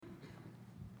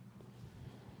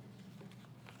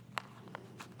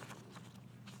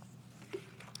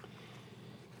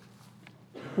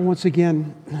Once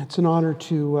again, it's an honor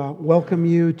to welcome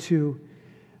you to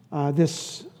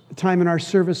this time in our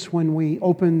service when we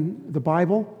open the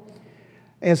Bible.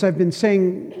 As I've been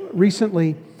saying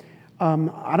recently,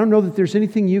 I don't know that there's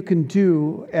anything you can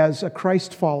do as a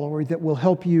Christ follower that will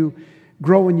help you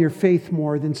grow in your faith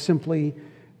more than simply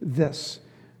this.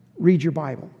 Read your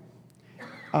Bible.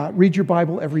 Read your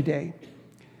Bible every day.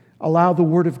 Allow the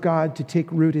Word of God to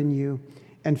take root in you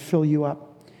and fill you up.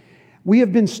 We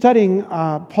have been studying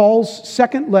Paul's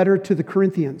second letter to the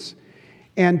Corinthians.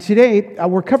 And today,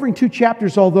 we're covering two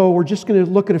chapters, although we're just going to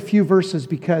look at a few verses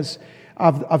because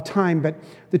of time. But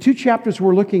the two chapters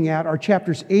we're looking at are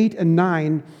chapters 8 and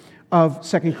 9 of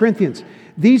 2 Corinthians.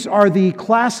 These are the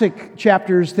classic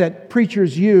chapters that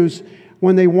preachers use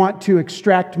when they want to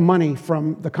extract money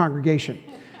from the congregation.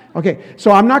 Okay,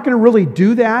 so I'm not going to really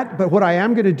do that, but what I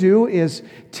am going to do is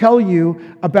tell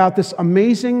you about this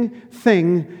amazing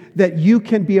thing that you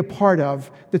can be a part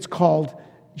of that's called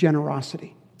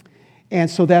generosity. And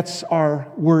so that's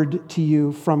our word to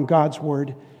you from God's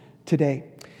word today.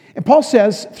 And Paul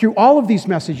says through all of these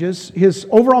messages, his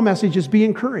overall message is be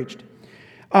encouraged.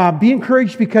 Be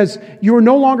encouraged because you are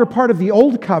no longer part of the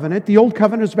old covenant. The old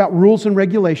covenant is about rules and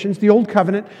regulations. The old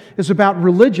covenant is about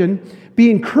religion.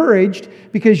 Be encouraged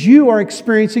because you are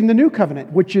experiencing the new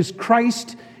covenant, which is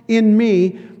Christ in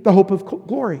me, the hope of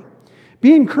glory.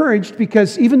 Be encouraged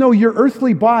because even though your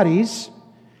earthly bodies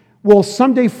will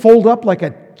someday fold up like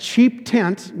a cheap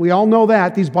tent, we all know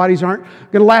that, these bodies aren't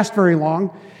going to last very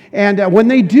long. And when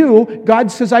they do,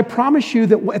 God says, I promise you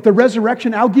that at the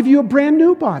resurrection, I'll give you a brand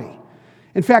new body.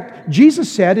 In fact,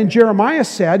 Jesus said, and Jeremiah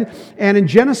said, and in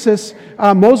Genesis,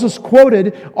 Moses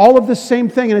quoted all of the same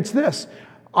thing, and it's this: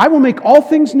 I will make all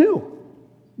things new.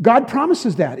 God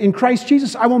promises that. In Christ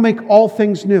Jesus, I will make all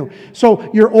things new.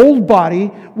 So your old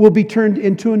body will be turned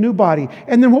into a new body.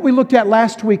 And then what we looked at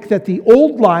last week, that the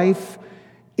old life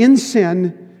in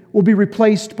sin will be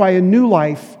replaced by a new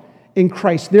life in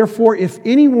Christ. Therefore, if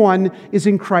anyone is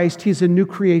in Christ, he's a new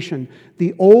creation.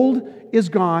 The old is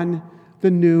gone, the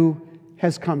new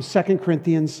has come. 2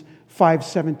 Corinthians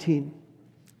 5:17.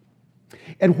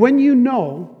 And when you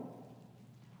know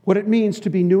what it means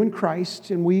to be new in Christ,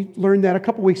 and we learned that a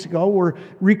couple weeks ago, we're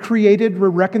recreated, we're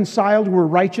reconciled, we're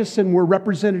righteous, and we're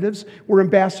representatives, we're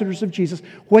ambassadors of Jesus.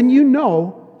 When you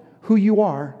know who you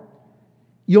are,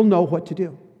 you'll know what to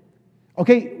do.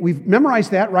 Okay, we've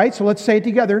memorized that, right? So let's say it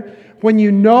together. When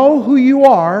you know who you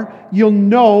are, you'll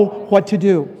know what to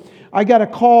do. I got a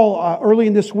call early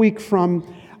in this week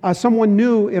from someone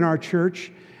new in our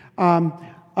church.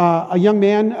 A young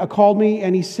man called me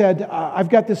and he said, I've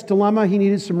got this dilemma. He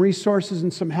needed some resources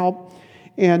and some help.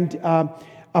 And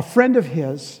a friend of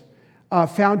his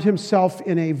found himself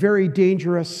in a very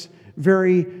dangerous,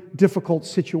 very difficult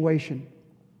situation.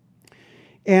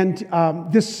 And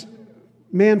this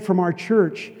man from our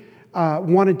church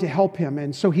wanted to help him.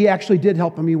 And so he actually did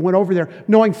help him. He went over there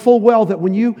knowing full well that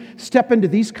when you step into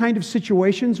these kind of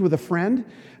situations with a friend,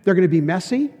 they're going to be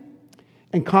messy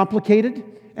and complicated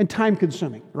and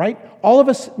time-consuming, right? All of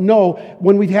us know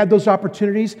when we've had those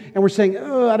opportunities and we're saying,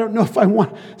 oh, I don't know if I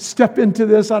want to step into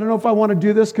this. I don't know if I want to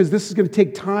do this because this is going to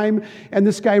take time and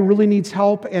this guy really needs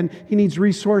help and he needs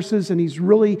resources and he's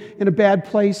really in a bad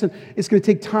place and it's going to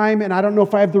take time and I don't know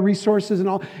if I have the resources and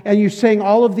all. And you're saying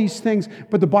all of these things,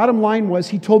 but the bottom line was,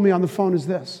 he told me on the phone is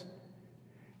this.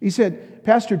 He said,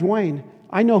 Pastor Dwayne,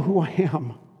 I know who I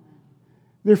am.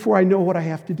 Therefore, I know what I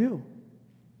have to do.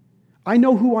 I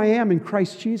know who I am in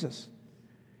Christ Jesus.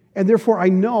 And therefore, I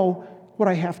know what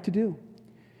I have to do.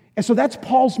 And so that's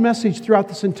Paul's message throughout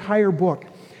this entire book.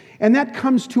 And that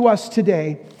comes to us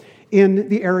today in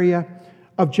the area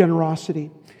of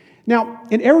generosity. Now,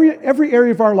 in every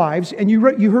area of our lives, and you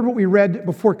heard what we read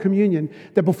before communion,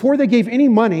 that before they gave any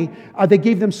money, they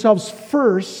gave themselves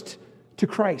first to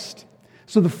Christ.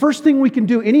 So the first thing we can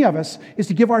do, any of us, is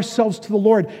to give ourselves to the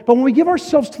Lord. But when we give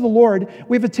ourselves to the Lord,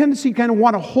 we have a tendency to kind of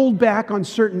want to hold back on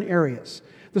certain areas.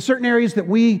 The certain areas that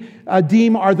we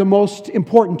deem are the most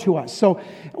important to us. So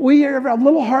we have a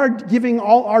little hard giving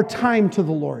all our time to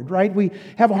the Lord, right? We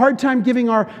have a hard time giving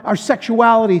our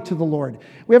sexuality to the Lord.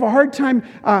 We have a hard time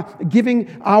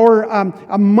giving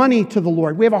our money to the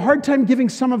Lord. We have a hard time giving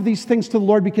some of these things to the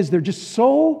Lord because they're just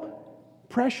so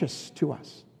precious to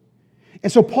us.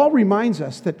 And so Paul reminds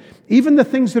us that even the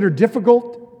things that are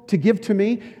difficult to give to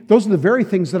me, those are the very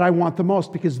things that I want the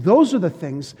most because those are the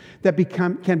things that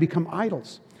can become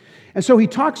idols. And so he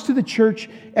talks to the church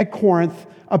at Corinth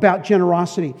about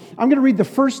generosity. I'm going to read the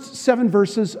first 7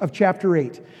 verses of chapter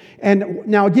 8. And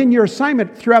now again, your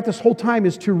assignment throughout this whole time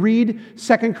is to read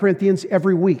 2 Corinthians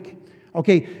every week.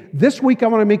 Okay, this week I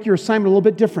want to make your assignment a little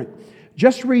bit different.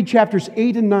 just read chapters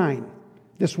 8 and 9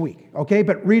 this week, okay?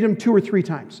 But read them 2 or 3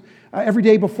 times. Every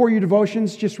day before your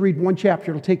devotions, just read one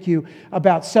chapter. It'll take you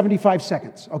about 75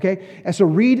 seconds, okay? And so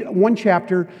read one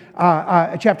chapter,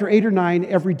 chapter 8 or 9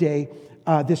 every day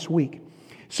this week.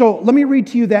 So let me read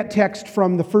to you that text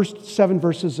from the first 7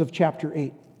 verses of chapter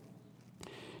 8.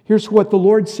 Here's what the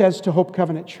Lord says to Hope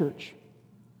Covenant Church.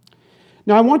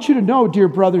 Now I want you to know, dear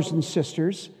brothers and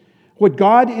sisters, what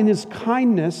God in His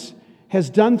kindness has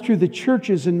done through the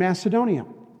churches in Macedonia.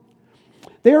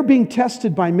 They are being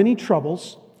tested by many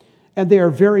troubles, and they are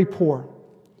very poor.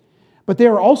 But they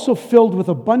are also filled with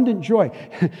abundant joy.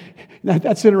 Now,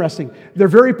 that's interesting. They're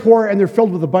very poor and they're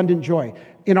filled with abundant joy.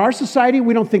 In our society,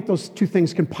 we don't think those two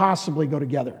things can possibly go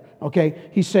together. Okay?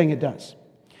 He's saying it does.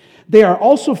 They are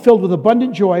also filled with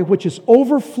abundant joy, which is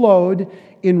overflowed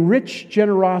in rich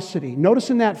generosity. Notice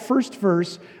in that first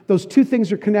verse, those two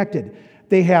things are connected.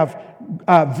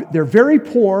 They're very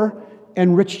poor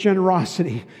and rich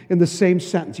generosity in the same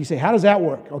sentence. You say, how does that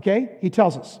work? Okay? He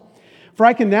tells us. For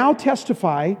I can now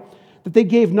testify that they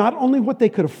gave not only what they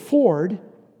could afford,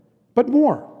 but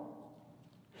more.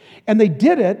 And they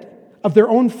did it of their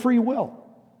own free will.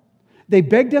 They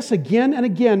begged us again and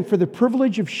again for the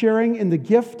privilege of sharing in the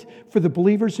gift for the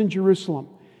believers in Jerusalem.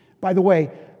 By the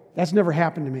way, that's never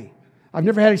happened to me. I've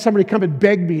never had somebody come and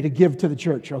beg me to give to the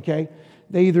church, okay?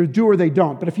 They either do or they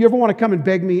don't. But if you ever want to come and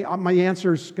beg me, my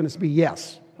answer is going to be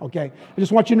yes, okay? I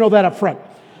just want you to know that up front.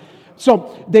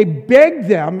 So they begged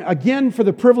them, again, for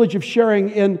the privilege of sharing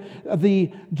in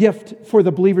the gift for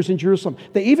the believers in Jerusalem.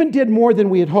 They even did more than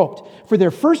we had hoped. For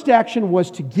their first action was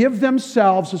to give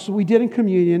themselves, as we did in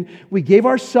communion. We gave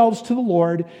ourselves to the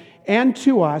Lord and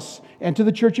to us and to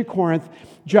the church at Corinth,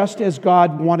 just as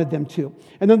God wanted them to.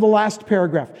 And then the last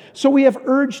paragraph. So we have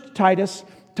urged Titus.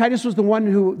 Titus was the one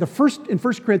who, in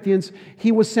 1 Corinthians,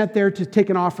 he was sent there to take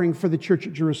an offering for the church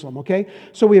at Jerusalem, okay?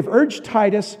 So we have urged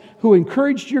Titus, who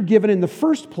encouraged your giving in the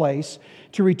first place,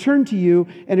 to return to you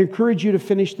and encourage you to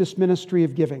finish this ministry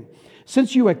of giving.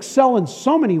 Since you excel in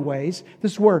so many ways,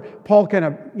 this is where Paul kind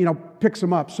of, picks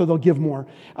them up so they'll give more.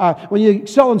 When you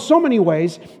excel in so many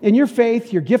ways, in your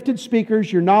faith, your gifted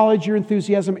speakers, your knowledge, your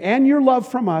enthusiasm, and your love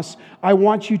from us, I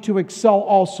want you to excel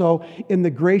also in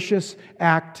the gracious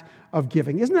act of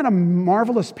giving. Isn't that a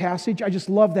marvelous passage? I just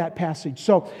love that passage.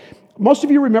 So most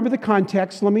of you remember the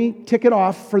context. Let me tick it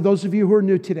off for those of you who are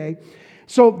new today.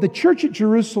 So the church at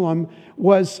Jerusalem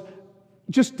was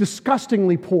just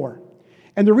disgustingly poor.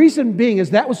 And the reason being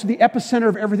is that was the epicenter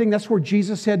of everything. That's where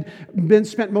Jesus had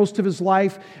spent most of his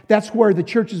life. That's where the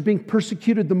church is being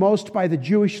persecuted the most by the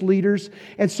Jewish leaders.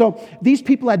 And so these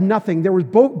people had nothing. They were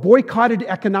boycotted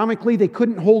economically. They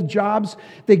couldn't hold jobs.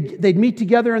 They'd meet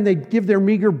together and they'd give their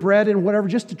meager bread and whatever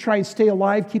just to try and stay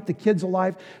alive, keep the kids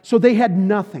alive. So they had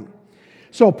nothing.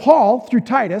 So Paul, through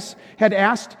Titus, had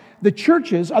asked the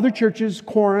churches, other churches,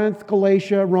 Corinth,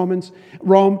 Galatia,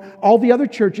 Rome, all the other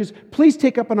churches, please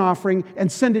take up an offering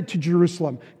and send it to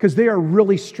Jerusalem because they are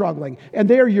really struggling. And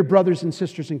they are your brothers and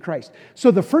sisters in Christ.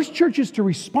 So the first churches to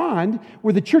respond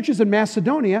were the churches in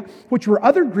Macedonia, which were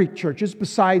other Greek churches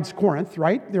besides Corinth,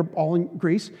 right? They're all in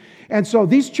Greece. And so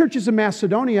these churches in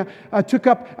Macedonia took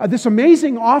up this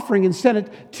amazing offering and sent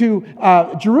it to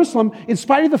Jerusalem in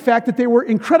spite of the fact that they were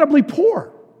incredibly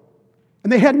poor.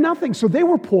 And they had nothing, so they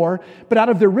were poor, but out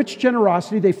of their rich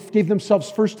generosity, they gave themselves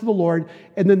first to the Lord,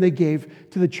 and then they gave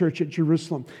to the church at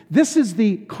Jerusalem. This is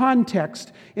the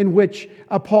context in which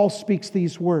Paul speaks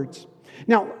these words.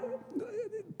 Now,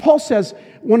 Paul says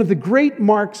one of the great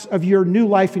marks of your new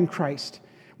life in Christ,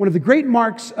 one of the great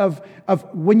marks of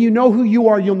when you know who you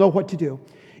are, you'll know what to do,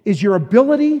 is your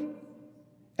ability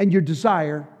and your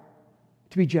desire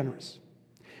to be generous.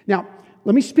 Now,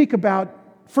 let me speak about,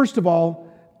 first of all,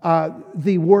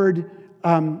 the word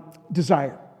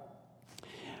desire.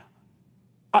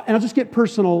 And I'll just get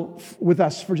personal with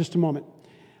us for just a moment.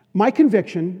 My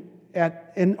conviction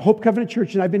in Hope Covenant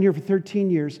Church, and I've been here for 13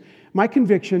 years, my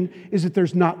conviction is that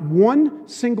there's not one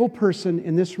single person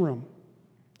in this room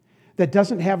that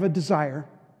doesn't have a desire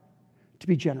to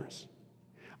be generous.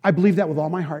 I believe that with all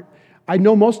my heart. I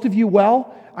know most of you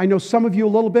well. I know some of you a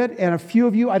little bit, and a few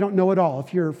of you I don't know at all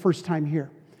if you're first time here.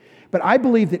 But I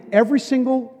believe that every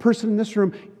single person in this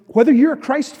room, whether you're a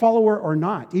Christ follower or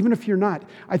not, even if you're not,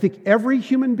 I think every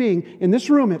human being in this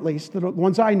room, at least, the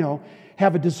ones I know,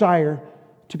 have a desire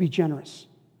to be generous.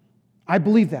 I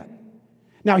believe that.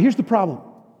 Now, here's the problem.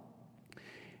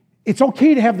 It's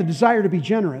okay to have the desire to be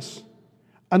generous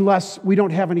unless we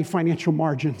don't have any financial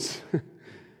margins.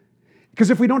 Because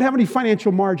if we don't have any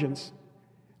financial margins,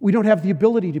 we don't have the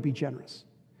ability to be generous.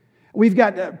 We've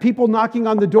got people knocking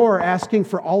on the door asking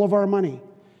for all of our money,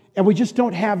 and we just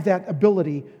don't have that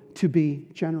ability to be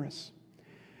generous.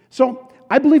 So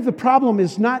I believe the problem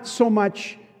is not so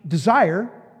much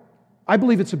desire, I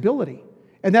believe it's ability.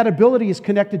 And that ability is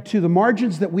connected to the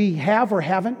margins that we have or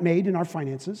haven't made in our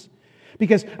finances.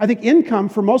 Because I think income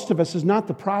for most of us is not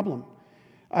the problem.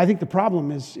 I think the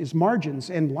problem is margins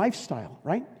and lifestyle,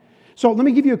 right? So let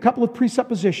me give you a couple of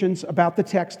presuppositions about the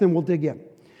text, and we'll dig in.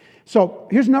 So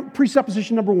here's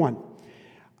presupposition number one.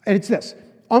 And it's this.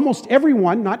 Almost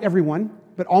everyone, not everyone,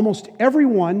 but almost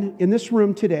everyone in this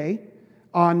room today,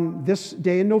 on this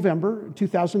day in November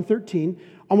 2013,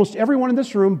 almost everyone in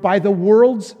this room, by the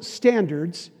world's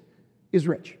standards, is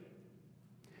rich.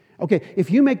 Okay, if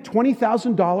you make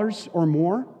 $20,000 or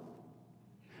more,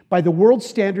 by the world's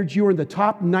standards, you are in the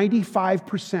top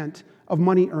 95% of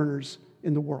money earners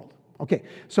in the world. Okay,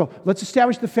 so let's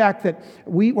establish the fact that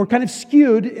we're kind of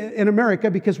skewed in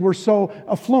America because we're so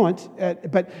affluent.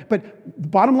 But the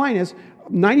bottom line is,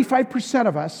 95%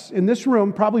 of us in this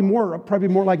room, probably more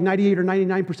like 98 or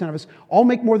 99% of us, all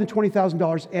make more than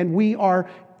 $20,000, and we are,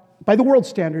 by the world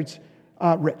standards,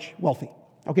 rich, wealthy.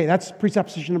 Okay, that's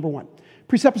presupposition number one.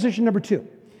 Presupposition number two,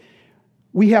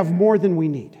 we have more than we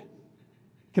need.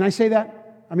 Can I say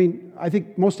that? I mean, I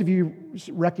think most of you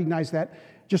recognize that.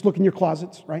 Just look in your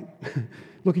closets, right?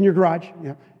 Look in your garage.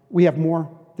 Yeah. We have more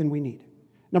than we need.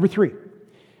 Number three,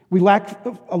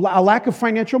 a lack of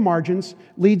financial margins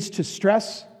leads to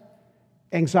stress,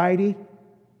 anxiety,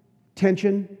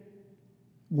 tension,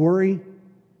 worry,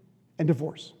 and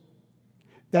divorce.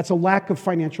 That's a lack of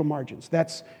financial margins.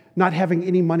 That's not having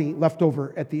any money left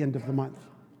over at the end of the month,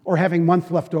 or having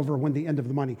month left over when the end of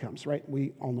the money comes, right?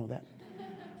 We all know that.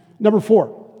 Number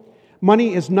four,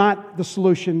 money is not the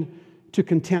solution to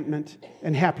contentment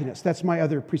and happiness. That's my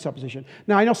other presupposition.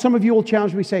 Now, I know some of you will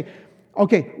challenge me, say,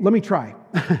 okay, let me try.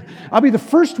 I'll be the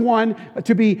first one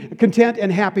to be content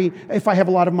and happy if I have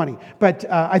a lot of money. But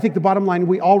I think the bottom line,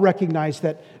 we all recognize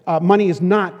that money is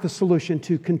not the solution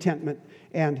to contentment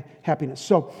and happiness.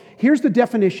 So here's the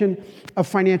definition of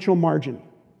financial margin.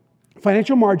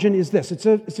 Financial margin is this. It's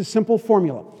a simple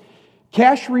formula.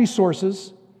 Cash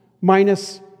resources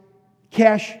minus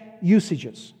cash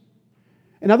usages.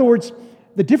 In other words,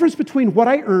 the difference between what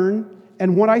I earn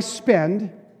and what I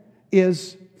spend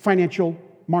is financial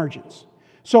margins.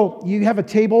 So you have a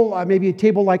table, maybe a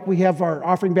table like we have our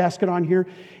offering basket on here,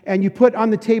 and you put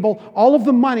on the table all of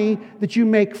the money that you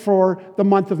make for the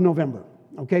month of November.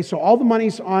 Okay, so all the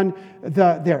money's on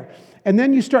there. And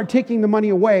then you start taking the money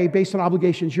away based on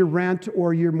obligations, your rent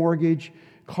or your mortgage,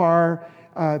 car,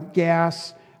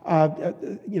 gas,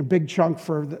 big chunk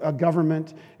for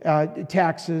government,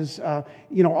 taxes,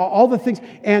 all the things.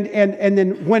 And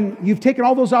then when you've taken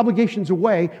all those obligations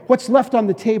away, what's left on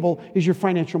the table is your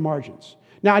financial margins.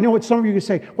 Now, I know what some of you are going to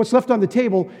say, what's left on the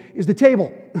table is the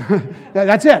table.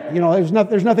 That's it.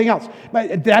 There's nothing else.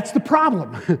 But that's the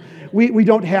problem. We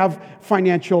don't have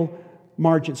financial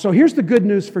margins. So here's the good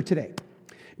news for today.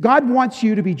 God wants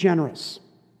you to be generous.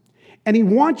 And He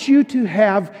wants you to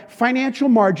have financial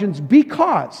margins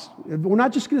because, we're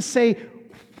not just going to say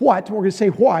what, we're going to say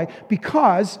why,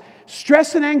 because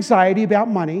stress and anxiety about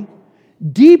money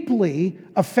deeply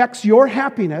affects your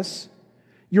happiness,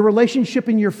 your relationship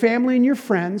in your family and your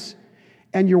friends,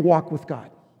 and your walk with God.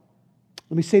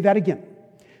 Let me say that again.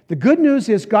 The good news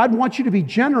is God wants you to be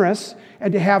generous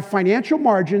and to have financial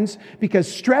margins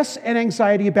because stress and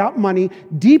anxiety about money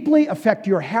deeply affect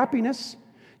your happiness,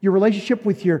 your relationship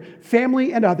with your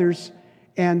family and others,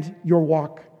 and your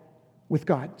walk with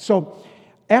God. So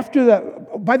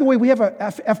by the way, we have a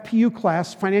FPU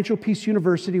class, Financial Peace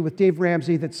University with Dave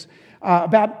Ramsey, that's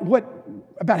about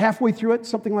halfway through it,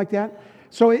 something like that.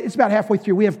 So it's about halfway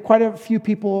through. We have quite a few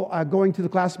people going to the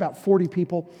class, about 40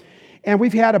 people. And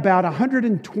we've had about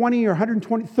 120 or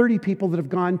 30 people that have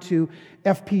gone to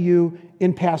FPU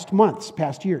in past months,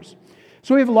 past years.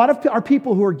 So we have a lot of our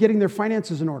people who are getting their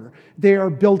finances in order. They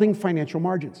are building financial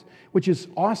margins, which is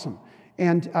awesome.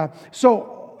 And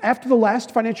so after the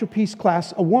last Financial Peace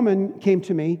class, a woman came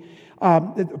to me,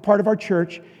 part of our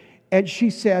church, and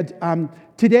she said,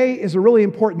 today is a really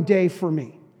important day for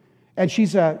me. And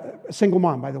she's a single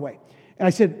mom, by the way. And I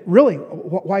said, really?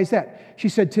 Why is that? She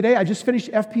said, today, I just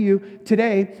finished FPU.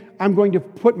 Today, I'm going to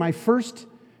put my first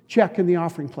check in the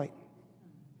offering plate.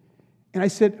 And I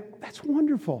said, that's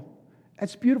wonderful.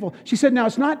 That's beautiful. She said, now,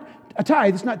 it's not a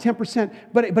tithe, it's not 10%,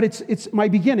 but it's my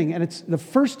beginning, and it's the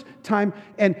first time.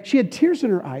 And she had tears in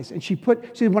her eyes. And she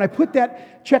said, when I put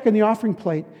that check in the offering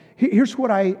plate, here's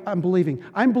what I'm believing.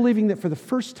 I'm believing that for the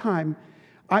first time,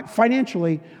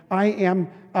 financially, I am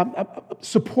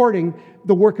supporting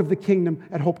the work of the kingdom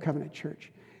at Hope Covenant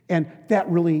Church. And that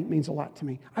really means a lot to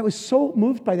me. I was so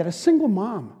moved by that. A single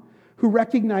mom who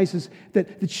recognizes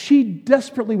that she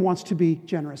desperately wants to be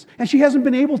generous. And she hasn't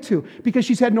been able to because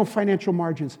she's had no financial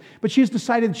margins. But she has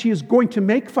decided she is going to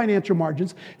make financial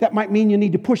margins. That might mean you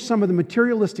need to push some of the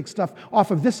materialistic stuff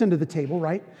off of this end of the table,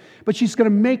 right? But she's going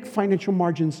to make financial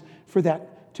margins for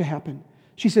that to happen.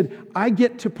 She said, I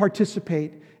get to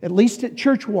participate, at least at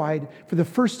church-wide, for the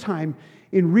first time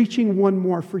in reaching one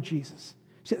more for Jesus.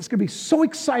 She said, it's going to be so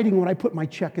exciting when I put my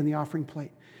check in the offering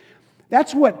plate.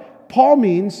 That's what Paul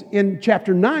means in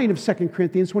chapter 9 of 2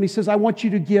 Corinthians when he says, I want you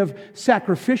to give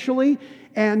sacrificially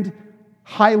and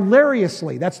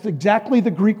hilariously. That's exactly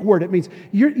the Greek word. It means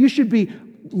you should be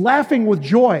laughing with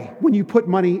joy when you put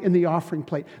money in the offering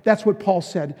plate. That's what Paul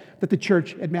said that the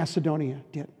church at Macedonia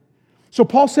did. So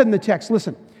Paul said in the text,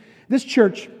 listen, this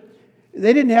church,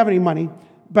 they didn't have any money,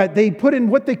 but they put in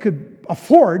what they could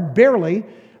afford, barely,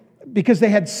 because they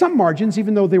had some margins,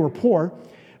 even though they were poor.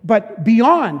 But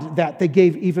beyond that, they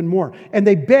gave even more. And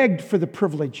they begged for the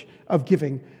privilege of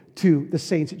giving to the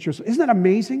saints at Jerusalem. Isn't that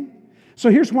amazing? So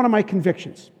here's one of my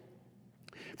convictions.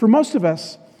 For most of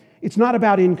us, it's not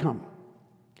about income.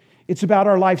 It's about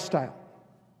our lifestyle.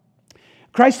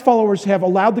 Christ followers have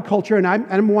allowed the culture, and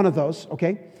I'm one of those,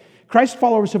 okay? Christ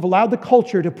followers have allowed the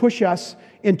culture to push us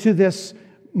into this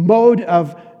mode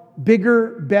of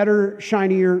bigger, better,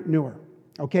 shinier, newer,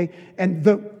 okay? And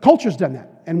the culture's done that.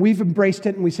 And we've embraced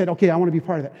it, and we said, okay, I want to be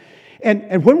part of it.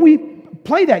 And when we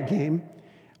play that game,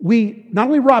 we not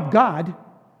only rob God,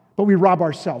 but we rob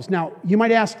ourselves. Now, you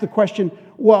might ask the question,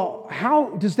 well, how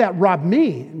does that rob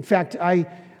me? In fact, I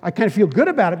kind of feel good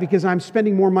about it because I'm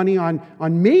spending more money on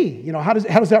me. You know, how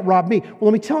does that rob me?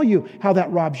 Well, let me tell you how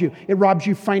that robs you. It robs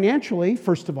you financially,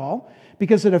 first of all,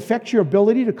 because it affects your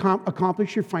ability to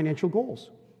accomplish your financial goals.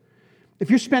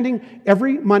 If you're spending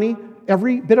every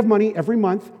bit of money every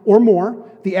month or more,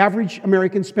 the average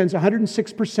American spends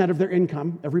 106% of their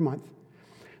income every month.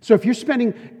 So if you're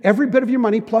spending every bit of your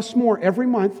money plus more every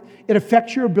month, it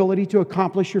affects your ability to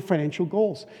accomplish your financial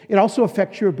goals. It also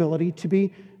affects your ability to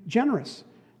be generous.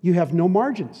 You have no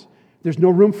margins. There's no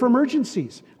room for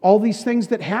emergencies. All these things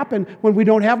that happen when we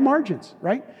don't have margins,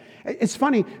 right? It's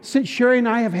funny, since Sherry and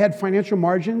I have had financial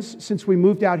margins since we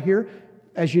moved out here.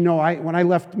 As you know, when I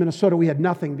left Minnesota, we had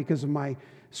nothing because of my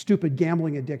stupid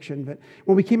gambling addiction. But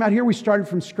when we came out here, we started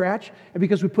from scratch. And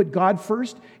because we put God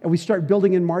first and we start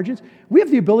building in margins, we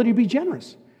have the ability to be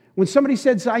generous. When somebody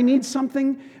says, I need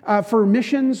something for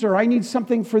missions or I need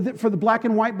something for the black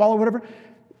and white ball or whatever,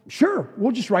 sure,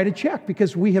 we'll just write a check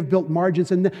because we have built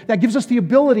margins. And that gives us the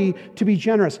ability to be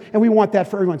generous. And we want that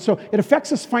for everyone. So it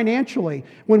affects us financially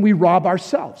when we rob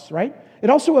ourselves, right? It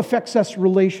also affects us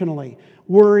relationally.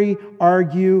 Worry,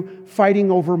 argue,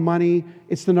 fighting over money.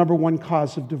 It's the number one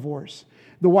cause of divorce.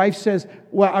 The wife says,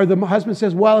 or the husband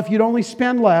says, well, if you'd only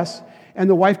spend less. And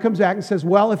the wife comes back and says,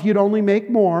 well, if you'd only make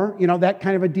more, you know, that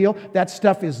kind of a deal. That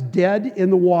stuff is dead in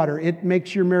the water. It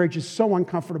makes your marriages so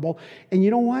uncomfortable. And you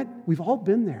know what? We've all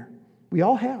been there. We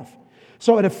all have.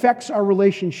 So it affects our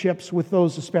relationships with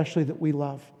those especially that we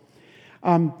love.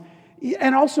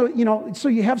 And also, you know, so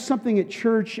you have something at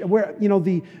church where, you know,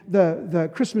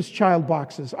 the Christmas Child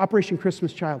boxes, Operation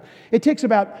Christmas Child. It takes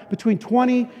about between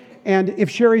 20 and, if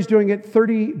Sherry's doing it,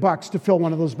 $30 to fill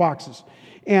one of those boxes.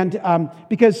 And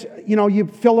because, you know, you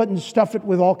fill it and stuff it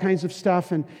with all kinds of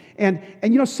stuff. And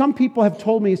you know, some people have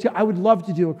told me, I would love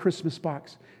to do a Christmas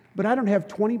box, but I don't have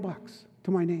 $20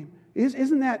 to my name.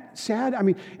 Isn't that sad? I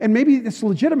mean, and maybe it's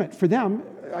legitimate for them.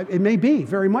 It may be,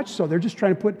 very much so. They're just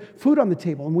trying to put food on the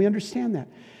table, and we understand that.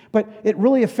 But it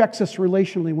really affects us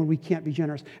relationally when we can't be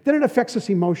generous. Then it affects us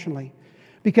emotionally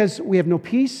because we have no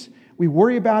peace, we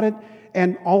worry about it,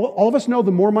 and all of us know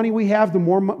the more money we have, the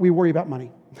more we worry about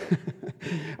money.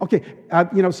 Okay,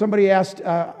 you know, somebody asked,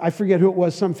 I forget who it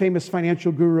was, some famous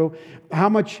financial guru, how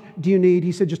much do you need?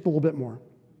 He said, just a little bit more.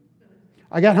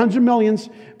 I got hundreds of millions,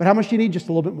 but how much do you need? Just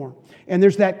a little bit more. And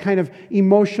there's that kind of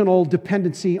emotional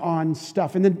dependency on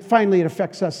stuff. And then finally, it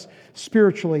affects us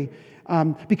spiritually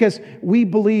because we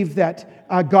believe that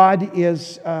God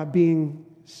is being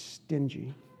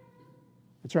stingy.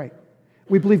 That's right.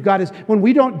 We believe God is, when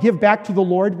we don't give back to the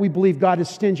Lord, we believe God is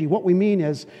stingy. What we mean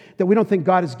is that we don't think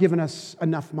God has given us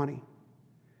enough money.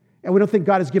 And we don't think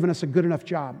God has given us a good enough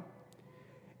job.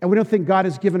 And we don't think God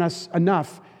has given us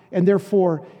enough. And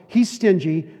therefore, He's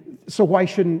stingy, so why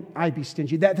shouldn't I be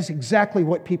stingy? That's exactly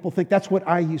what people think. That's what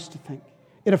I used to think.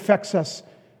 It affects us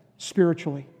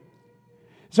spiritually.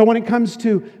 So when it comes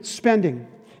to spending,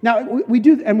 now we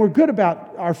do, and we're good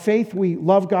about our faith. We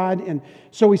love God. And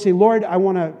so we say, Lord, I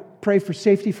want to pray for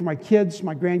safety for my kids,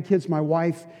 my grandkids, my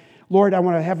wife. Lord, I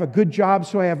want to have a good job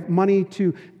so I have money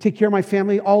to take care of my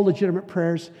family, all legitimate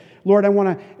prayers. Lord,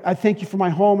 I thank you for my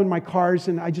home and my cars,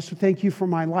 and I just thank you for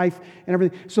my life and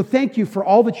everything. So thank you for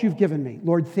all that you've given me.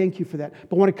 Lord, thank you for that.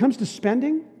 But when it comes to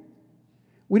spending,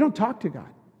 we don't talk to God.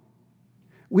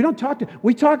 We talk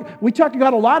to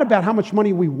God a lot about how much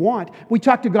money we want. We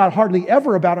talk to God hardly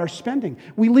ever about our spending.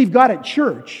 We leave God at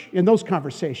church in those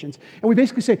conversations. And we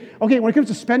basically say, okay, when it comes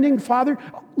to spending, Father,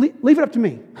 leave it up to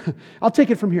me. I'll take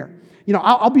it from here.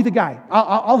 I'll be the guy.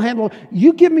 I'll handle it.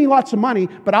 You give me lots of money,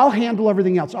 but I'll handle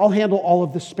everything else. I'll handle all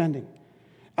of the spending.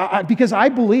 Because I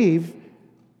believe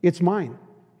it's mine.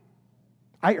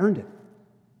 I earned it.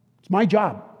 It's my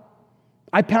job.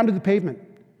 I pounded the pavement.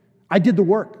 I did the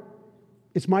work.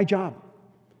 It's my job.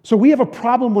 So we have a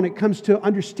problem when it comes to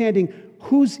understanding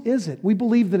whose is it. We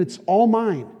believe that it's all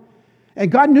mine. And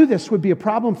God knew this would be a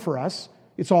problem for us.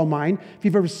 It's all mine. If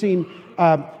you've ever seen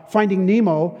Finding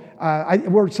Nemo,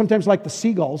 we're sometimes like the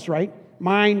seagulls, right?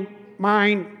 Mine,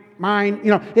 mine, mine.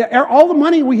 All the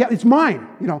money we have, it's mine.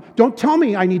 Don't tell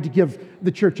me I need to give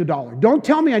the church $1. Don't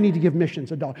tell me I need to give missions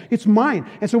 $1. It's mine.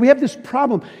 And so we have this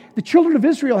problem. The children of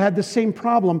Israel had the same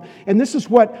problem. And this is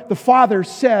what the Father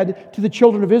said to the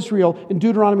children of Israel in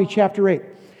Deuteronomy chapter 8.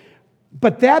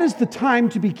 But that is the time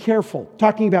to be careful,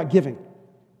 talking about giving.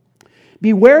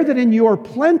 Beware that in your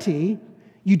plenty,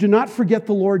 you do not forget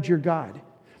the Lord your God.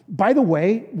 By the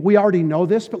way, we already know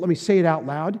this, but let me say it out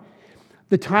loud.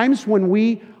 The times when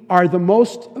we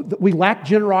lack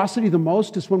generosity the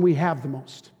most is when we have the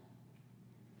most.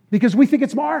 Because we think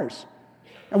it's ours.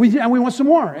 And we want some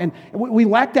more. And we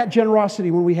lack that generosity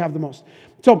when we have the most.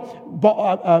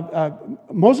 So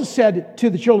Moses said to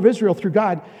the children of Israel through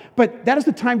God, but that is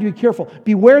the time to be careful.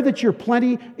 Beware that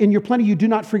in your plenty you do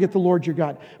not forget the Lord your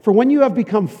God. For when you have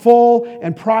become full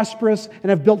and prosperous and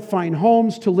have built fine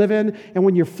homes to live in, and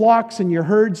when your flocks and your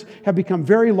herds have become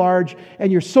very large, and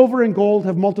your silver and gold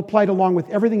have multiplied along with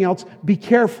everything else, be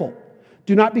careful.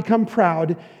 Do not become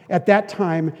proud at that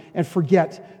time and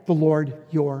forget the Lord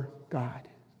your God.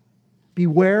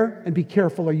 Beware and be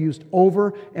careful are used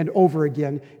over and over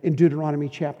again in Deuteronomy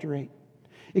chapter 8.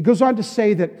 It goes on to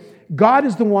say that God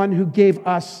is the one who gave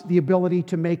us the ability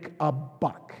to make a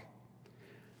buck.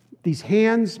 These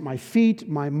hands, my feet,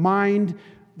 my mind,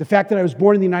 the fact that I was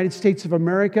born in the United States of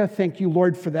America, thank you,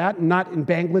 Lord, for that, and not in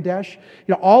Bangladesh.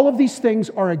 All of these things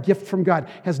are a gift from God.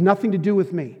 It has nothing to do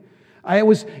with me. It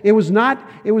was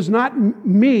not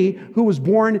me who was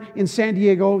born in San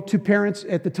Diego to parents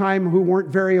at the time who weren't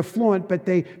very affluent, but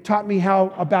they taught me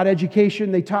about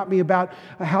education. They taught me about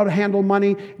how to handle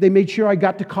money. They made sure I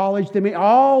got to college. They made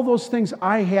all those things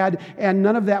I had, and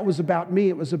none of that was about me.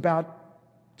 It was about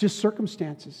just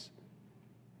circumstances.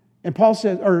 And Paul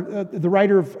says, or the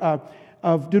writer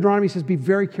of Deuteronomy says, be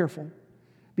very careful.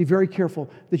 Be very careful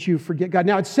that you forget God.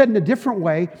 Now, it's said in a different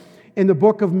way in the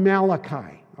book of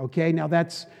Malachi. Okay, now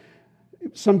that's,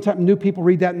 sometimes new people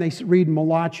read that and they read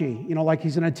Malachi, like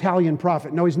he's an Italian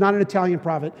prophet. No, he's not an Italian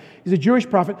prophet. He's a Jewish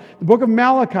prophet. The book of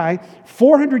Malachi,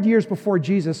 400 years before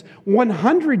Jesus,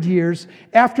 100 years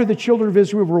after the children of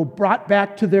Israel were brought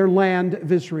back to their land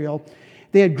of Israel.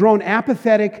 They had grown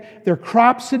apathetic. Their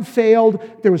crops had failed.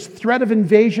 There was threat of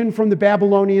invasion from the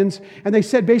Babylonians. And they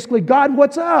said basically, God,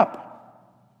 what's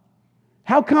up?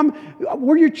 How come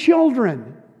we're your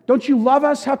children? Don't you love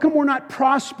us? How come we're not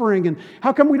prospering? And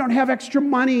how come we don't have extra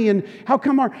money? And how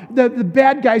come the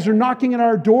bad guys are knocking at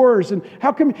our doors? And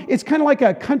how come it's kind of like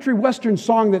a country western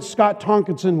song that Scott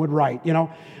Tonkinson would write,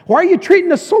 Why are you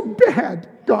treating us so bad,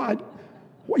 God?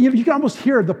 You can almost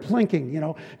hear the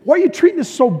plinking, Why are you treating us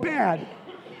so bad?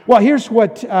 Well, here's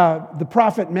what the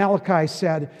prophet Malachi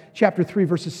said, chapter 3,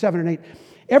 verses 7 and 8.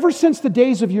 Ever since the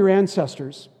days of your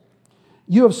ancestors,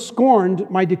 you have scorned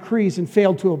my decrees and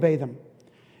failed to obey them.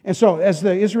 And so as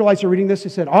the Israelites are reading this, they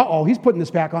said, uh-oh, he's putting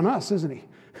this back on us, isn't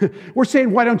he? We're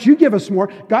saying, why don't you give us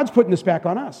more? God's putting this back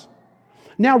on us.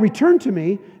 Now return to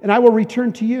me, and I will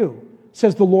return to you,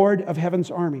 says the Lord of heaven's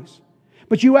armies.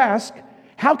 But you ask,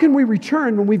 how can we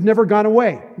return when we've never gone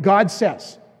away? God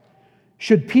says,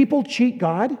 should people cheat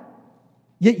God?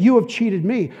 Yet you have cheated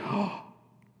me.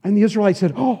 And the Israelites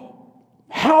said,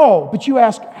 how? But you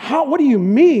ask, how? What do you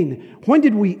mean? When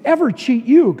did we ever cheat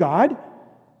you, God?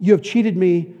 You have cheated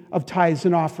me of tithes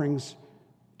and offerings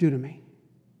due to me.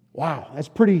 Wow, that's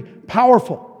pretty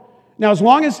powerful. Now, as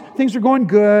long as things are going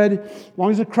good, as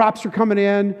long as the crops are coming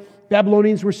in,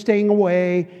 Babylonians were staying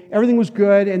away, everything was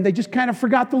good, and they just kind of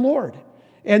forgot the Lord.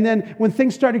 And then when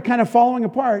things started kind of falling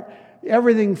apart,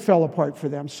 everything fell apart for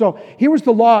them. So here was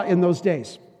the law in those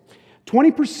days.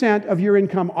 20% of your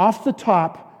income off the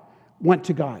top went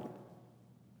to God.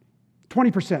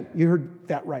 20%, you heard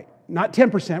that right. not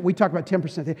 10%. We talk about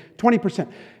 10%,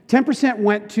 20%. 10%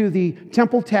 went to the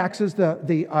temple taxes,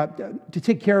 to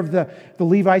take care of the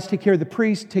Levites, take care of the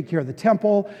priests, take care of the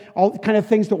temple, all kind of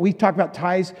things that we talk about,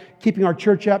 tithes, keeping our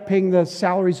church up, paying the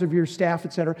salaries of your staff,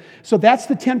 etc. So that's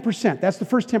the 10%. That's the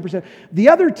first 10%. The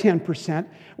other 10%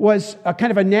 was a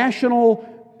kind of a national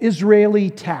Israeli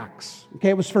tax. Okay,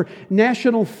 it was for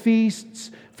national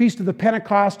feasts, Feast of the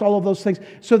Pentecost, all of those things.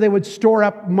 So they would store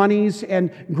up monies and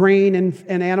grain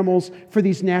and animals for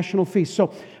these national feasts.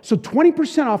 So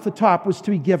 20% off the top was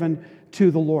to be given to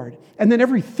the Lord. And then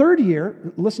every third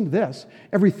year, listen to this,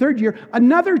 every third year,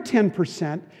 another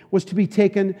 10% was to be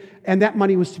taken, and that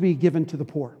money was to be given to the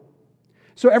poor.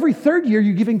 So every third year,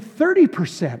 you're giving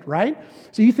 30%, right?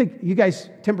 So you think, you guys,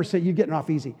 10%, you're getting off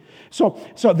easy. So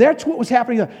that's what was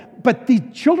happening. But the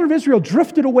children of Israel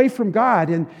drifted away from God.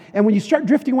 And when you start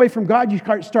drifting away from God, you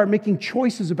start making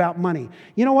choices about money.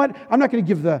 You know what? I'm not going to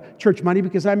give the church money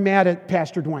because I'm mad at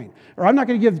Pastor Dwayne. Or I'm not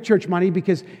going to give the church money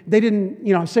because they didn't,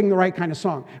 sing the right kind of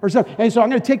song. Or something. And so I'm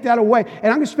going to take that away and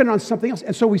I'm going to spend it on something else.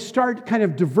 And so we start kind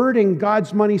of diverting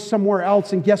God's money somewhere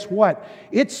else. And guess what?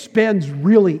 It spends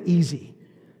really easy.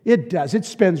 It does. It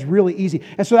spends really easy.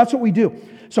 And so that's what we do.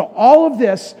 So all of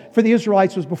this for the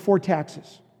Israelites was before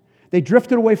taxes. They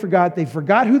drifted away from God. They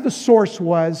forgot who the source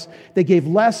was. They gave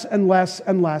less and less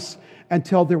and less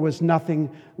until there was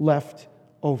nothing left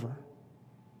over.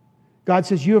 God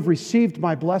says, you have received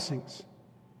my blessings,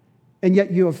 and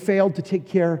yet you have failed to take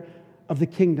care of the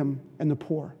kingdom and the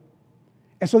poor.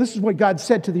 And so this is what God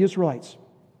said to the Israelites.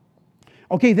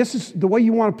 Okay, this is the way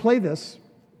you want to play this.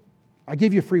 I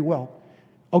gave you free will.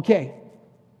 Okay,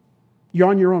 you're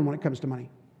on your own when it comes to money.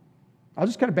 I'll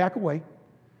just kind of back away.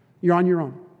 You're on your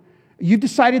own. You've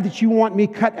decided that you want me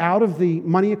cut out of the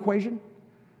money equation.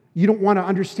 You don't want to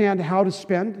understand how to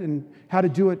spend and how to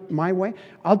do it my way.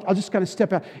 I'll just kind of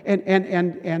step out.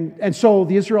 And so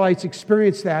the Israelites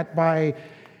experienced that by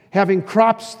having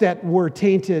crops that were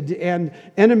tainted and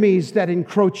enemies that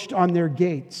encroached on their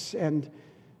gates. And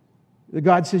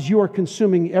God says, you are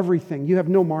consuming everything. You have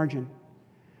no margin.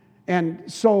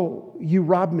 And so you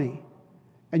rob me,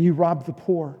 and you rob the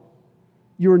poor.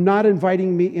 You are not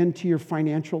inviting me into your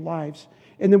financial lives.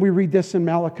 And then we read this in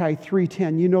Malachi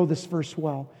 3:10. You know this verse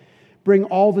well. Bring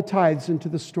all the tithes into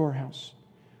the storehouse,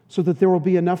 so that there will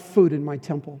be enough food in my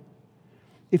temple.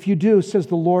 If you do, says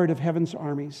the Lord of heaven's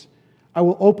armies, I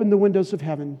will open the windows of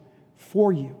heaven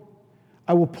for you.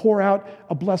 I will pour out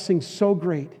a blessing so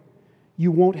great,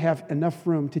 you won't have enough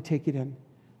room to take it in.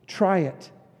 Try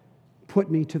it. Put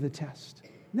me to the test.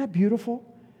 Isn't that beautiful?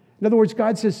 In other words,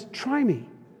 God says, try me,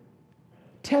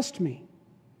 test me,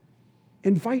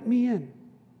 invite me in.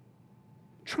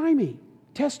 Try me,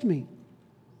 test me,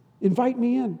 invite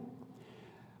me in.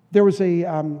 There was a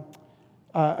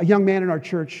young man in our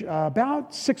church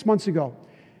about 6 months ago,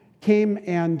 came,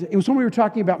 and it was when we were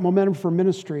talking about momentum for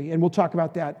ministry, and we'll talk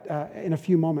about that in a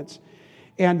few moments.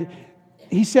 And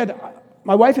he said,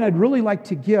 my wife and I'd really like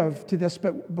to give to this,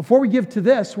 but before we give to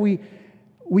this, we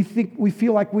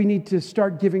feel like we need to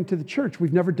start giving to the church.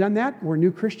 We've never done that. We're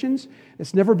new Christians.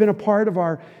 It's never been a part of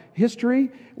our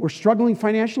history. We're struggling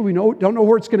financially. We don't know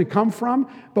where it's going to come from,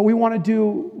 but we want to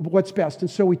do what's best. And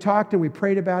so we talked and we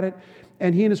prayed about it,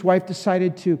 and he and his wife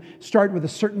decided to start with a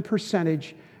certain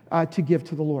percentage to give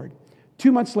to the Lord.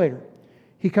 2 months later,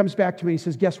 he comes back to me and he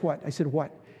says, guess what? I said,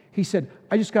 what? He said,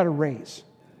 I just got a raise.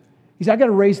 He said, I got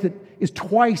a raise that is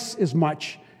twice as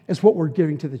much as what we're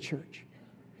giving to the church.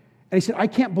 And he said, I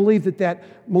can't believe that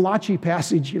Malachi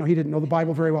passage, he didn't know the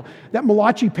Bible very well. That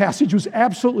Malachi passage was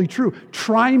absolutely true.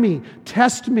 Try me,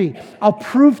 test me. I'll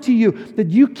prove to you that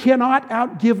you cannot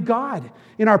outgive God.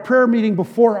 In our prayer meeting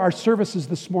before our services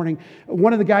this morning,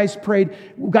 one of the guys prayed,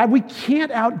 God, we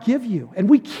can't outgive you. And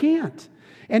we can't.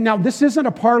 And now this isn't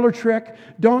a parlor trick.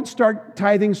 Don't start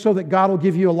tithing so that God will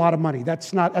give you a lot of money.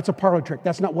 That's a parlor trick.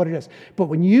 That's not what it is. But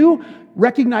when you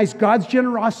recognize God's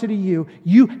generosity to you,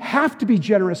 you have to be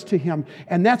generous to Him.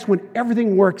 And that's when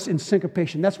everything works in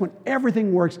syncopation. That's when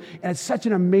everything works. And it's such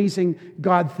an amazing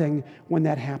God thing when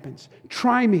that happens.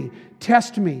 Try me,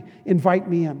 test me, invite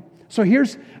me in. So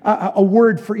here's a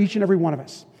word for each and every one of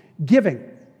us. Giving,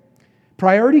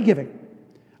 priority giving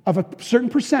of a certain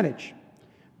percentage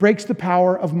breaks the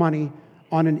power of money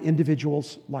on an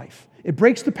individual's life. It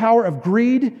breaks the power of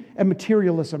greed and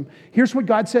materialism. Here's what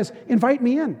God says, invite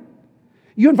me in.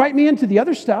 You invite me into the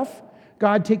other stuff.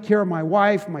 God, take care of my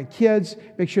wife, my kids,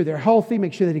 make sure they're healthy,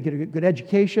 make sure they get a good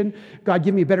education. God,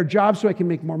 give me a better job so I can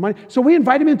make more money. So we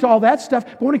invite Him into all that stuff.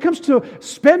 But when it comes to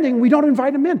spending, we don't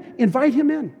invite Him in. Invite Him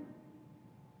in.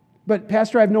 But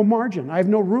Pastor, I have no margin. I have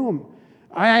no room.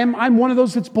 I'm one of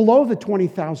those that's below the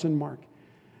 20,000 mark.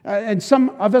 And some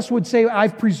of us would say,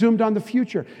 I've presumed on the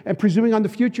future. And presuming on the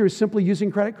future is simply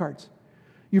using credit cards.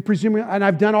 You presume, and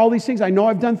I've done all these things. I know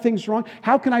I've done things wrong.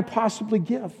 How can I possibly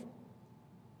give?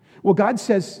 Well, God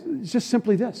says just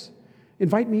simply this.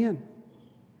 Invite me in.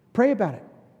 Pray about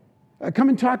it. Come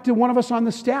and talk to one of us on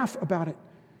the staff about it.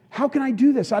 How can I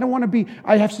do this? I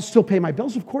have to still pay my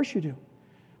bills. Of course you do.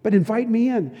 But invite me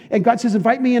in. And God says,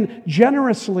 invite me in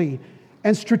generously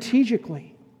and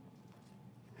strategically.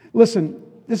 Listen,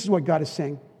 this is what God is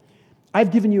saying.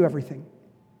 I've given you everything.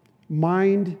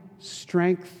 Mind,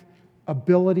 strength,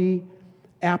 ability,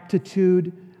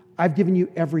 aptitude. I've given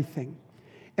you everything.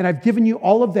 And I've given you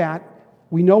all of that.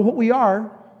 We know what we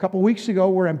are. A couple weeks ago,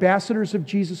 we're ambassadors of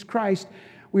Jesus Christ.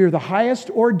 We are the highest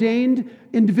ordained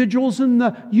individuals in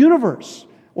the universe,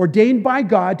 ordained by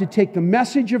God to take the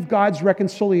message of God's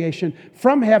reconciliation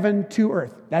from heaven to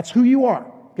earth. That's who you are.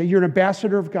 Okay, you're an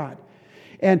ambassador of God.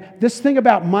 And this thing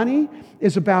about money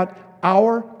is about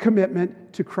our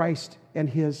commitment to Christ and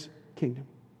His kingdom.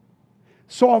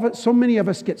 So many of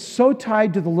us get so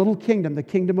tied to the little kingdom, the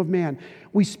kingdom of man.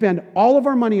 We spend all of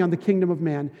our money on the kingdom of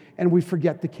man, and we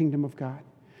forget the kingdom of God.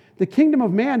 The kingdom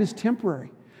of man is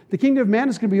temporary. The kingdom of man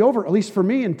is going to be over, at least for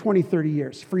me, in 20, 30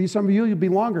 years. For you, some of you, it'll be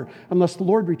longer unless the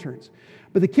Lord returns.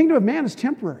 But the kingdom of man is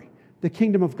temporary. The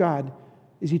kingdom of God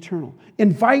is eternal.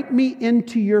 Invite me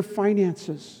into your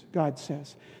finances, God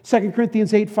says. 2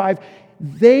 Corinthians 8:5,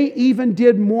 they even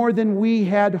did more than we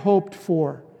had hoped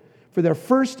for. For their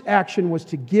first action was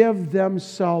to give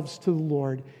themselves to the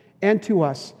Lord and to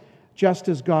us, just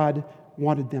as God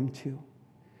wanted them to.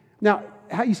 Now,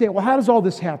 you say, well, how does all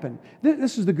this happen?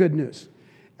 This is the good news.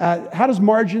 How does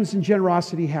margins and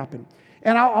generosity happen?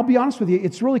 And I'll be honest with you,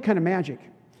 it's really kind of magic.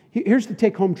 Here's the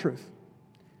take-home truth.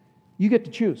 You get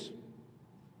to choose.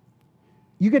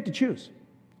 You get to choose.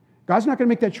 God's not going to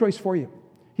make that choice for you.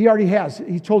 He already has.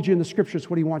 He told you in the Scriptures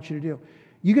what He wants you to do.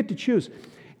 You get to choose.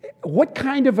 What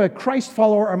kind of a Christ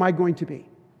follower am I going to be?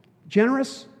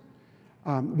 Generous?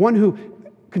 One who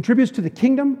contributes to the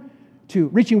kingdom? To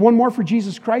reaching one more for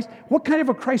Jesus Christ? What kind of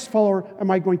a Christ follower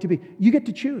am I going to be? You get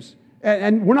to choose.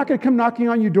 And we're not going to come knocking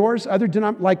on your doors.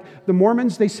 Like the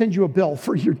Mormons, they send you a bill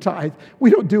for your tithe. We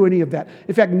don't do any of that.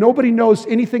 In fact, nobody knows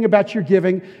anything about your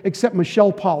giving except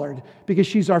Michelle Pollard, because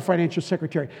she's our financial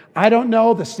secretary. I don't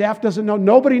know. The staff doesn't know.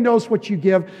 Nobody knows what you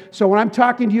give. So when I'm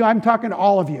talking to you, I'm talking to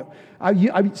all of you.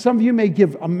 Some of you may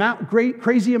give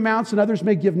crazy amounts, and others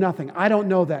may give nothing. I don't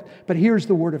know that. But here's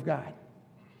the Word of God.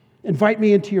 Invite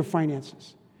me into your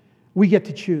finances. We get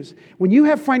to choose. When you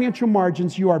have financial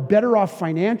margins, you are better off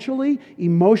financially,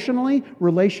 emotionally,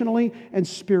 relationally, and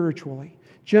spiritually.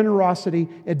 Generosity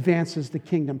advances the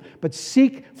kingdom. But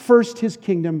seek first His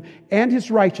kingdom and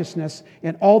His righteousness,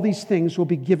 and all these things will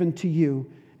be given to you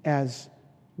as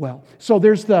well. So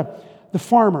there's the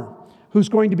farmer who's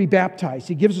going to be baptized.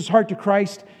 He gives his heart to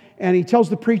Christ, and he tells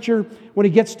the preacher when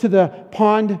he gets to the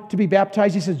pond to be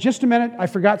baptized, he says, just a minute, I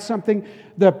forgot something.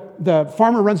 The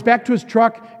farmer runs back to his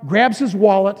truck, grabs his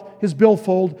wallet, his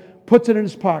billfold, puts it in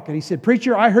his pocket. He said,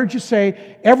 preacher, I heard you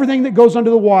say everything that goes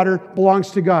under the water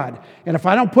belongs to God. And if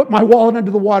I don't put my wallet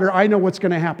under the water, I know what's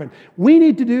going to happen. We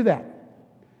need to do that.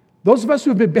 Those of us who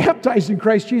have been baptized in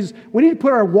Christ Jesus, we need to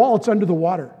put our wallets under the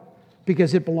water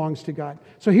because it belongs to God.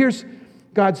 So here's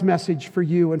God's message for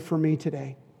you and for me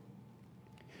today.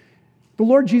 The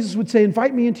Lord Jesus would say,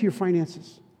 invite me into your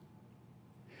finances.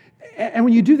 And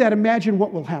when you do that, imagine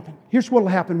what will happen. Here's what will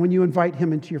happen when you invite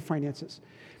Him into your finances.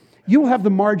 You will have the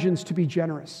margins to be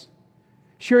generous.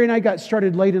 Sherry and I got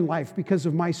started late in life because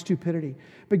of my stupidity.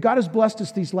 But God has blessed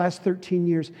us these last 13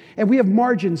 years. And we have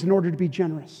margins in order to be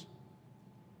generous.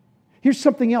 Here's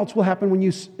something else will happen when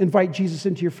you invite Jesus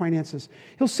into your finances.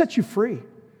 He'll set you free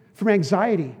from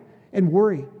anxiety and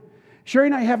worry. Sherry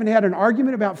and I haven't had an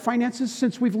argument about finances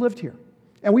since we've lived here.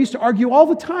 And we used to argue all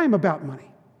the time about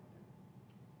money.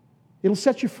 It'll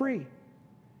set you free.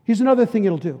 Here's another thing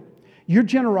it'll do. Your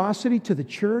generosity to the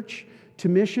church, to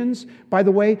missions. By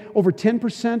the way, over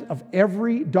 10% of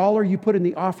every dollar you put in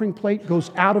the offering plate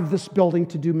goes out of this building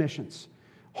to do missions.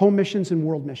 Home missions and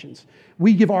world missions.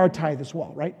 We give our tithe as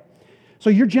well, right? So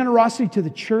your generosity to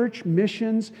the church,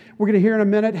 missions, we're going to hear in a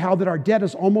minute how that our debt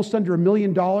is almost under $1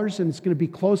 million and it's going to be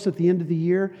close at the end of the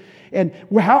year. And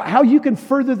how you can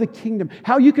further the kingdom,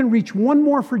 how you can reach one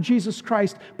more for Jesus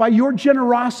Christ by your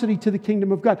generosity to the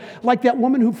kingdom of God. Like that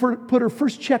woman who put her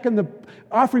first check in the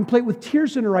offering plate with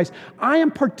tears in her eyes. I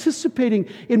am participating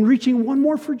in reaching one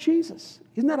more for Jesus.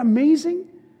 Isn't that amazing?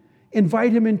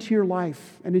 Invite Him into your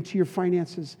life and into your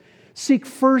finances. Seek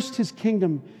first His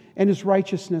kingdom and His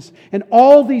righteousness. And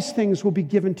all these things will be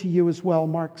given to you as well,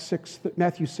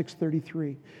 Matthew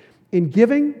 6:33. In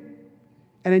giving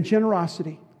and in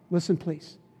generosity, Listen,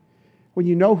 please. When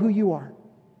you know who you are,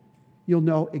 you'll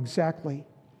know exactly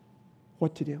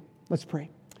what to do. Let's pray.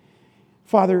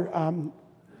 Father,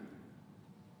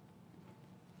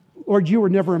 Lord, you were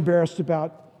never embarrassed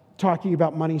about talking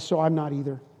about money, so I'm not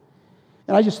either.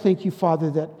 And I just thank you, Father,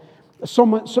 that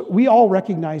so we all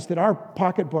recognize that our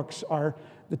pocketbooks are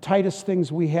the tightest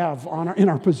things we have in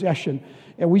our possession,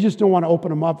 and we just don't want to open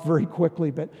them up very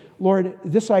quickly. But Lord,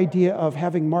 this idea of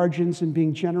having margins and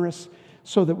being generous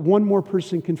so that one more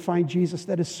person can find Jesus,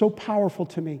 that is so powerful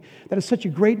to me. That is such a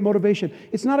great motivation.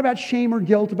 It's not about shame or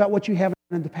guilt about what you have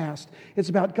in the past. It's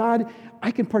about, God,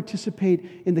 I can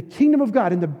participate in the kingdom of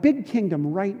God, in the big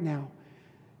kingdom right now,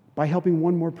 by helping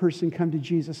one more person come to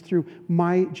Jesus through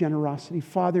my generosity.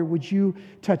 Father, would you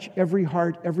touch every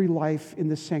heart, every life in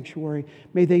this sanctuary?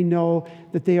 May they know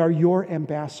that they are your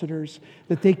ambassadors,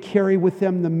 that they carry with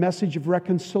them the message of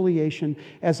reconciliation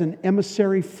as an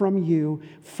emissary from you,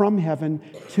 from heaven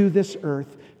to this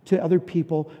earth, to other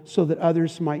people, so that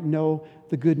others might know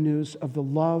the good news of the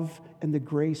love and the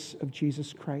grace of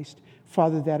Jesus Christ.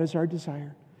 Father, that is our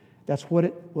desire. That's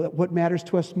what matters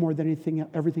to us more than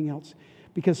everything else.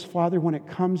 Because, Father, when it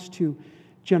comes to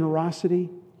generosity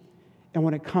and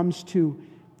when it comes to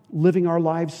living our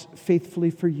lives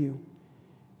faithfully for you,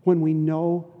 when we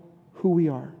know who we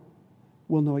are,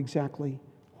 we'll know exactly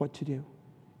what to do.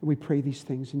 And we pray these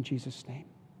things in Jesus' name.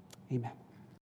 Amen.